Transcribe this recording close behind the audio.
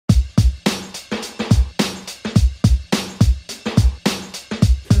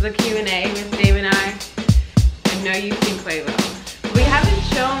is a Q&A with Dave and I. I know you think Quavo. We haven't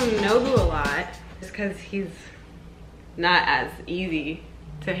shown Nobu a lot just because he's not as easy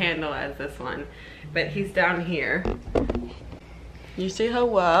to handle as this one, but he's down here. You say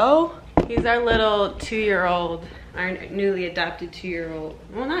hello? He's our little 2-year-old, our newly adopted 2-year-old.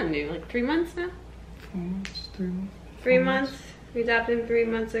 Well, not new, like 3 months now? 4 months, 3 months. 3 months. We adopted him 3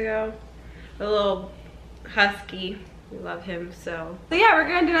 months ago. A little husky. We love him so yeah, we're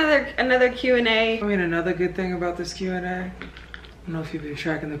gonna do another Q&A. I mean, another good thing about this Q&A, I don't know if you've been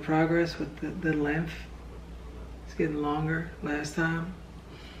tracking the progress with the length. It's getting longer. Last time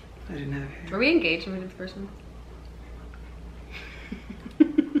I didn't have hair. Were we engaged when we did the first one?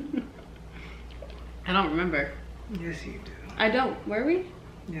 I don't remember. Yes, you do. I don't. Were we?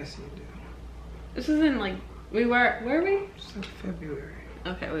 Yes, you do. This was in like, we were we? It's like February.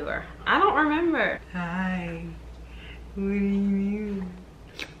 Okay, we were. I don't remember. Hi. What do you mean?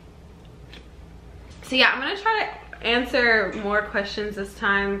 So yeah, I'm gonna try to answer more questions this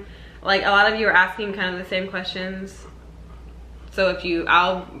time. Like, a lot of you are asking kind of the same questions. So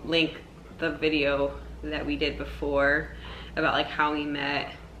I'll link the video that we did before about like how we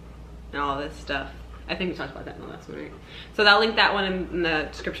met and all this stuff. I think we talked about that in the last one, right? So I'll link that one in the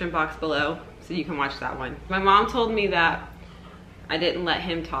description box below so you can watch that one. My mom told me that I didn't let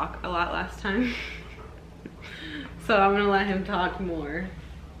him talk a lot last time. So I'm gonna let him talk more.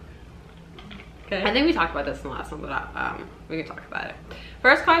 Okay. I think we talked about this in the last one, but we can talk about it.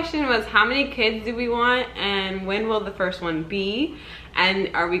 First question was, how many kids do we want and when will the first one be?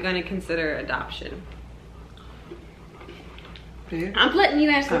 And are we gonna consider adoption? Yeah. I'm letting you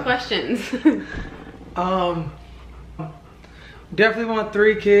answer the questions. Definitely want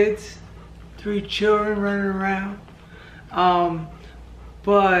 3 kids, 3 children running around.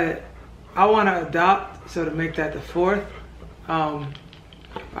 But I want to adopt, so to make that the 4th.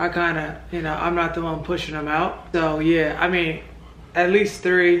 I kind of, you know, I'm not the one pushing them out. So yeah, I mean, at least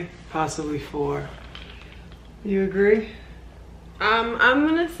 3, possibly 4. You agree? I'm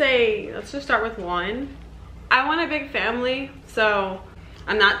gonna say, let's just start with 1. I want a big family, so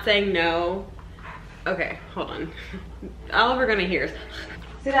I'm not saying no. Okay, hold on. All we're gonna hear is,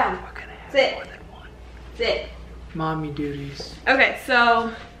 sit down, sit, sit. Mommy duties. Okay,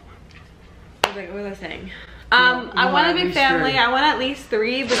 so, what was I saying? I want a big family. 3. I want at least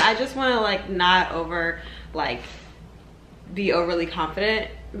 3, but I just want to like not be overly confident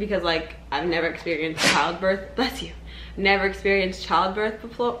because like I've never experienced childbirth. Bless you. Never experienced childbirth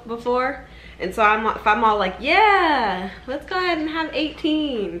before. And so if I'm all like, yeah, let's go ahead and have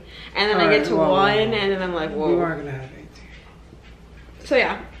 18. And then I get to 1 and then I'm like, whoa. We weren't gonna have 18. So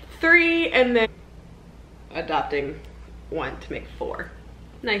yeah, 3 and then adopting 1 to make 4.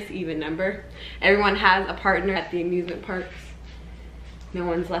 Nice even number. Everyone has a partner at the amusement parks. No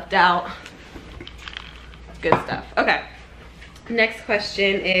one's left out. Good stuff. Okay. Next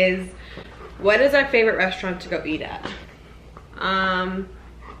question is, what is our favorite restaurant to go eat at?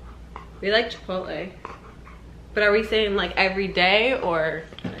 We like Chipotle. But are we saying like every day or?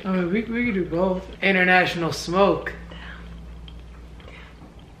 I mean, we could do both. International Smoke.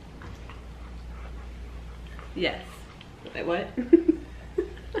 Yes. Wait, what?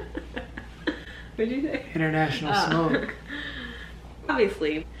 What'd you say? International Smoke.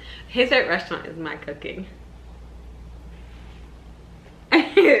 Obviously, his favorite restaurant is my cooking.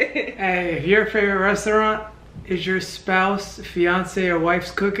 Hey, if your favorite restaurant is your spouse, fiance, or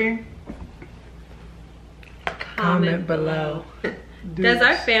wife's cooking, comment below. Does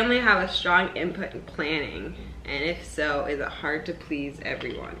our family have a strong input in planning? And if so, is it hard to please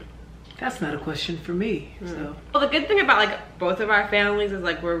everyone? That's not a question for me. So. Well, the good thing about like both of our families is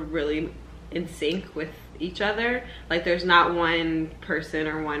like we're really in sync with each other. Like there's not one person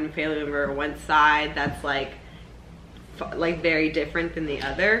or one family member or one side that's like very different than the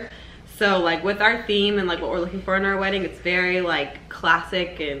other. So like with our theme and like what we're looking for in our wedding, it's very like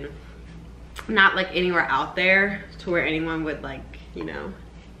classic and not like anywhere out there to where anyone would like, you know,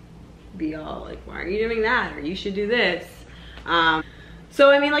 be all like, why are you doing that? Or you should do this. So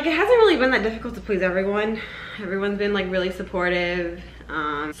I mean, like it hasn't really been that difficult to please everyone. Everyone's been like really supportive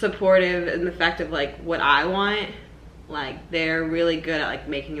in the fact of like what I want. Like they're really good at like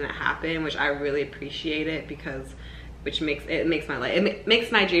making that happen, which I really appreciate it because it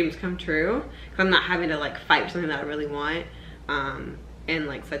makes my dreams come true. Cause I'm not having to like fight for something that I really want, and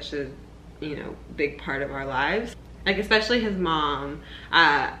like such a, you know, big part of our lives. Like especially his mom.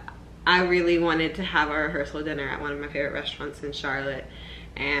 I really wanted to have our rehearsal dinner at one of my favorite restaurants in Charlotte,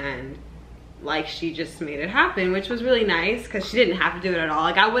 and like she just made it happen, which was really nice because she didn't have to do it at all.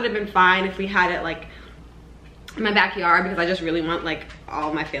 Like I would have been fine if we had it like in my backyard because I just really want like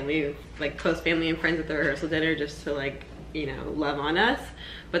all my family, like close family and friends at the rehearsal dinner, just to like, you know, love on us.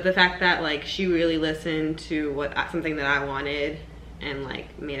 But the fact that like she really listened to something that I wanted and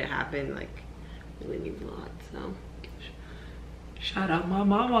like made it happen, like really means a lot. So shout out my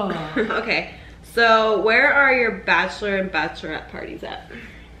mama. Okay, so where are your bachelor and bachelorette parties at?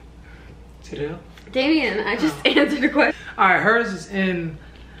 Sydel? Damien, I just answered the question. All right, hers is in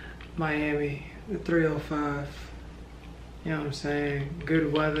Miami, the 305. You know what I'm saying?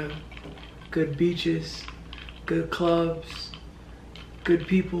 Good weather, good beaches, good clubs, good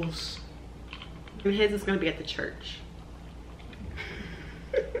peoples. And his is gonna be at the church.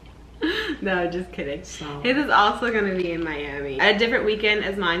 No, just kidding. So. His is also gonna be in Miami. A different weekend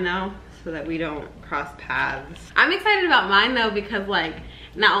as mine though, so that we don't cross paths. I'm excited about mine though because like,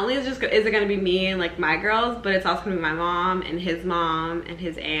 not only is it gonna be me and like my girls, but it's also gonna be my mom and his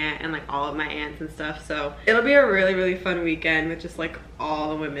aunt and like all of my aunts and stuff. So it'll be a really, really fun weekend with just like all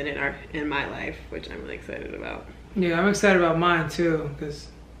the women in my life, which I'm really excited about. Yeah, I'm excited about mine too, because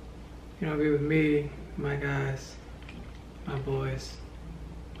you know, it'll be with me, my guys, my boys,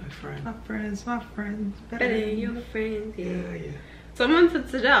 my friends, Better than your friends, yeah. Yeah. Someone said,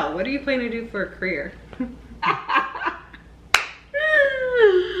 Sydel, what are you planning to do for a career?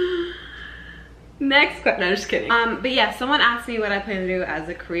 Next question. No, just kidding. But yeah, someone asked me what I plan to do as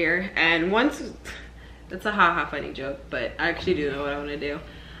a career, and it's a ha funny joke, but I actually do know what I want to do.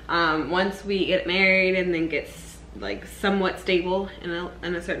 Once we get married and then get like somewhat stable in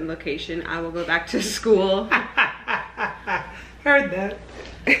a certain location, I will go back to school. Heard that.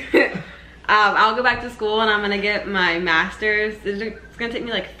 I'll go back to school and I'm gonna get my master's. It's gonna take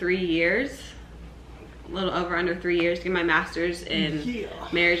me like 3 years. A little over under 3 years to get my master's in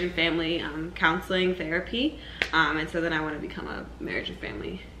marriage and family counseling therapy, and so then I want to become a marriage and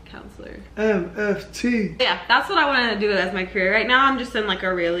family counselor. MFT. Yeah, that's what I want to do as my career. Right now I'm just in like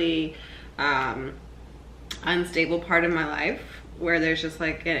a really unstable part of my life where there's just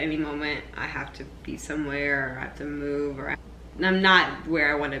like at any moment I have to be somewhere or I have to move, or I'm not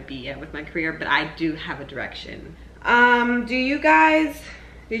where I want to be at with my career, but I do have a direction. Did you guys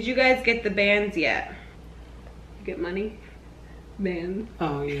get the bands yet? Get money? Bands.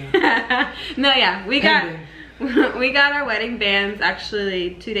 Oh yeah. No, yeah, we got our wedding bands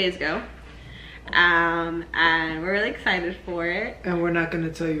actually 2 days ago. And we're really excited for it. And we're not gonna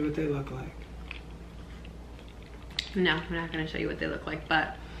tell you what they look like. No, we're not gonna show you what they look like,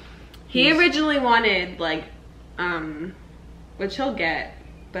 but he originally wanted like which he'll get,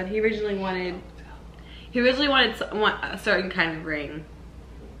 but he originally wanted a certain kind of ring.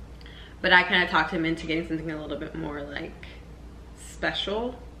 But I kind of talked him into getting something a little bit more like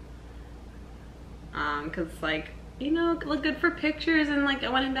special. Cause like, you know, look good for pictures, and like I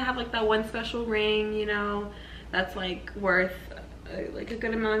want him to have like that one special ring, you know, that's like worth like a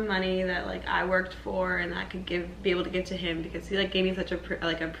good amount of money that like I worked for and I could be able to give to him, because he like gave me such a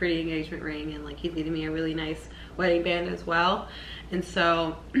pretty engagement ring, and like he's leaving me a really nice wedding band as well. And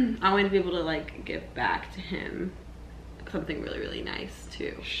so I wanted to be able to like give back to him something really, really nice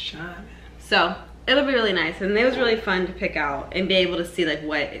too. So it'll be really nice, and it was really fun to pick out and be able to see like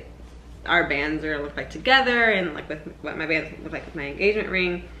what our bands are gonna look like together, and like with what my bands look like with my engagement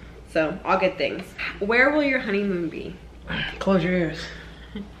ring. So all good things. Where will your honeymoon be? Close your ears.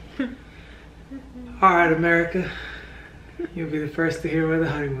 All right, America, you'll be the first to hear where the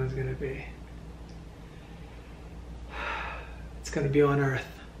honeymoon's gonna be. It's gonna be on Earth.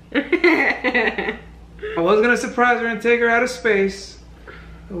 I was gonna surprise her and take her out of space,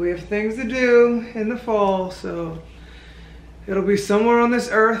 but we have things to do in the fall, so it'll be somewhere on this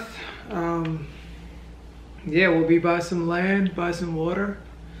Earth. Yeah, we'll be by some land, by some water,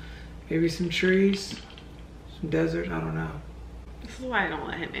 maybe some trees, some desert, I don't know. This is why I don't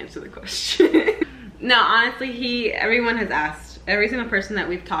let him answer the question. No, honestly, everyone has asked, every single person that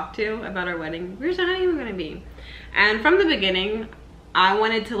we've talked to about our wedding, where's the honeymoon gonna be? And from the beginning, I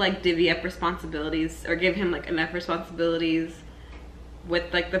wanted to like divvy up responsibilities, or give him like enough responsibilities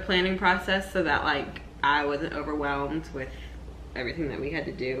with like the planning process, so that like I wasn't overwhelmed with everything that we had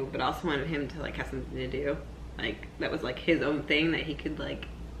to do, but also wanted him to like have something to do, like that was like his own thing that he could like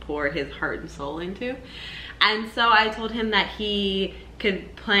pour his heart and soul into. And so I told him that he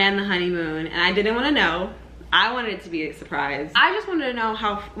could plan the honeymoon, and I didn't want to know. I wanted it to be a surprise. I just wanted to know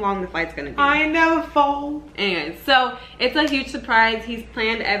how long the flight's gonna be. I never fold. Anyways, so it's a huge surprise. He's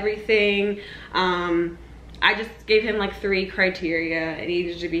planned everything. I just gave him like 3 criteria. It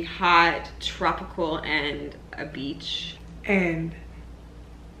needed to be hot, tropical, and a beach. And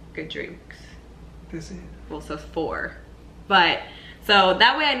good drinks. that's it. Well, so 4. But So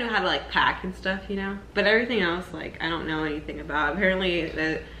that way I knew how to like pack and stuff, you know. But everything else, like, I don't know anything about.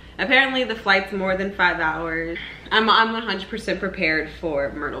 Apparently the flight's more than 5 hours. I'm 100% prepared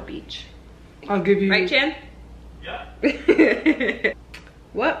for Myrtle Beach. I'll give you. Right, Chan? Yeah.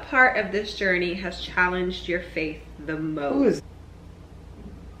 What part of this journey has challenged your faith the most? Who is?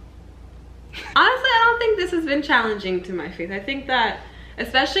 Honestly, I don't think this has been challenging to my faith. I think that,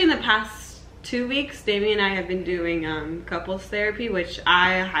 especially in the past 2 weeks, Damien and I have been doing couples therapy, which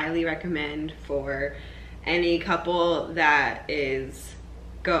I highly recommend for any couple that is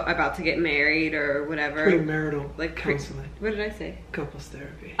about to get married or whatever. Premarital like counseling. What did I say? Couples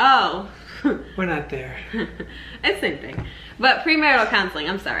therapy. Oh. We're not there. It's the same thing. But premarital counseling,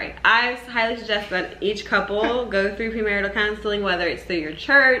 I'm sorry. I highly suggest that each couple go through premarital counseling, whether it's through your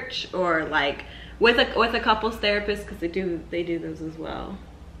church or like with a couples therapist, because they do those as well.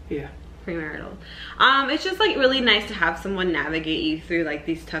 Yeah. Premarital. It's just like really nice to have someone navigate you through like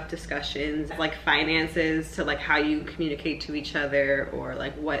these tough discussions, like finances, to like how you communicate to each other, or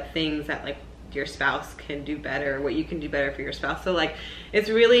like what things that like your spouse can do better, what you can do better for your spouse. So like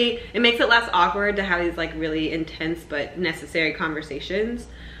it makes it less awkward to have these like really intense but necessary conversations.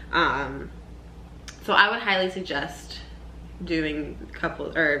 So I would highly suggest doing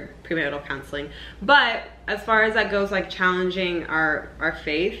couple or premarital counseling. But as far as that goes, like challenging our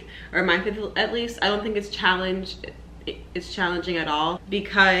faith, or my faith at least, I don't think it's challenging at all,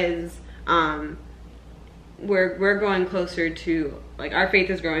 because we're going closer to, like, our faith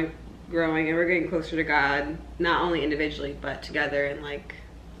is growing and we're getting closer to God, not only individually but together, and like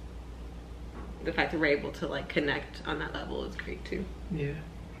the fact that we're able to like connect on that level is great too. Yeah,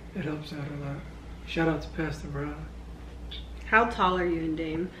 it helps out a lot. Shout out to Pastor Ron. How tall are you and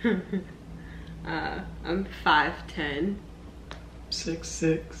Dame? I'm 5'10".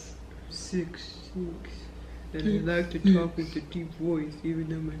 6'6". 6'6". And I like to talk with a deep voice, even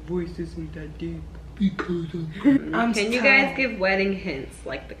though my voice isn't that deep. Because Can you guys give wedding hints,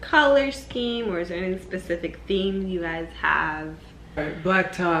 like the color scheme, or is there any specific theme you guys have? Alright,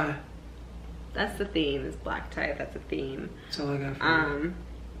 black tie. That's the theme, is black tie. That's a theme. That's all I got for you.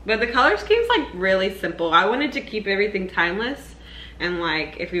 But the color scheme's like really simple. I wanted to keep everything timeless, and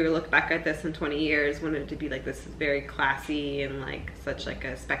like if we were to look back at this in 20 years, wanted it to be like this is very classy and like such like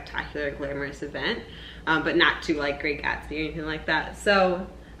a spectacular, glamorous event, but not too like Great Gatsby or anything like that. So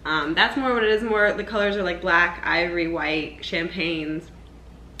that's more what it is. More the colors are like black, ivory, white, champagnes.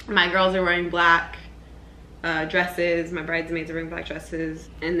 My girls are wearing black dresses. My bridesmaids are wearing black dresses,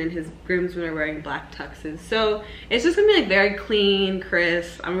 and then his groomsmen are wearing black tuxes. So it's just gonna be like very clean,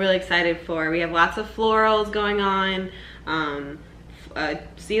 crisp. I'm really excited for it. We have lots of florals going on,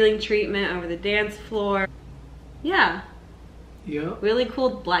 ceiling treatment over the dance floor. Yeah. Yep. Really cool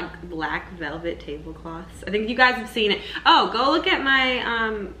black velvet tablecloths. I think you guys have seen it. Oh, go look at my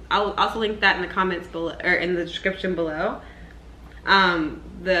I'll also link that in the comments below, or in the description below.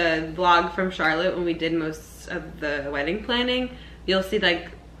 The vlog from Charlotte when we did most of the wedding planning. You'll see like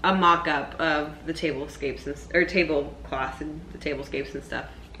a mock-up of the tablescapes or tablecloths and the tablescapes and stuff.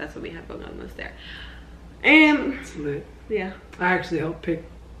 That's what we have going on most there. And it's lit. Yeah. I actually helped pick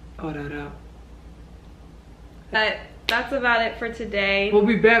all that out. But that's about it for today. We'll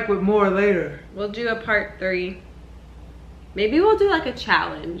be back with more later. We'll do a part 3. Maybe we'll do like a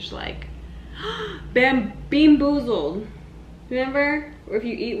challenge, like Bean Boozled. Remember? Or if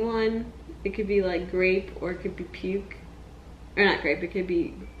you eat one, it could be like grape, or it could be puke. Or not grape, it could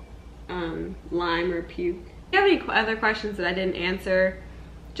be lime or puke. If you have any other questions that I didn't answer,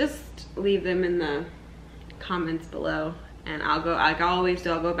 just leave them in the comments below, and I'll go, like I always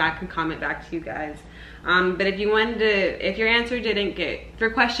do, I'll go back and comment back to you guys. But if you wanted to, if your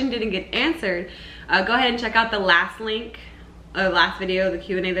question didn't get answered, go ahead and check out the last link, last video, the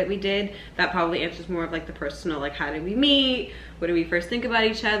Q&A that we did. That probably answers more of like the personal, like how did we meet, what did we first think about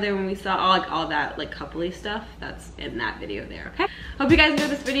each other when we saw all that like coupley stuff. That's in that video there. Okay, hope you guys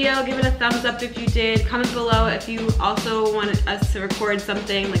enjoyed this video. Give it a thumbs up if you did. Comment below if you also wanted us to record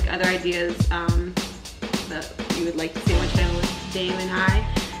something, like other ideas that you would like to see on my channel with Dame and I,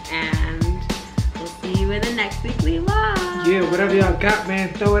 and we'll see you in the next weekly vlog. Yeah, whatever y'all got,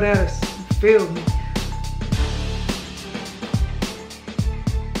 man, throw it at us. Feel me.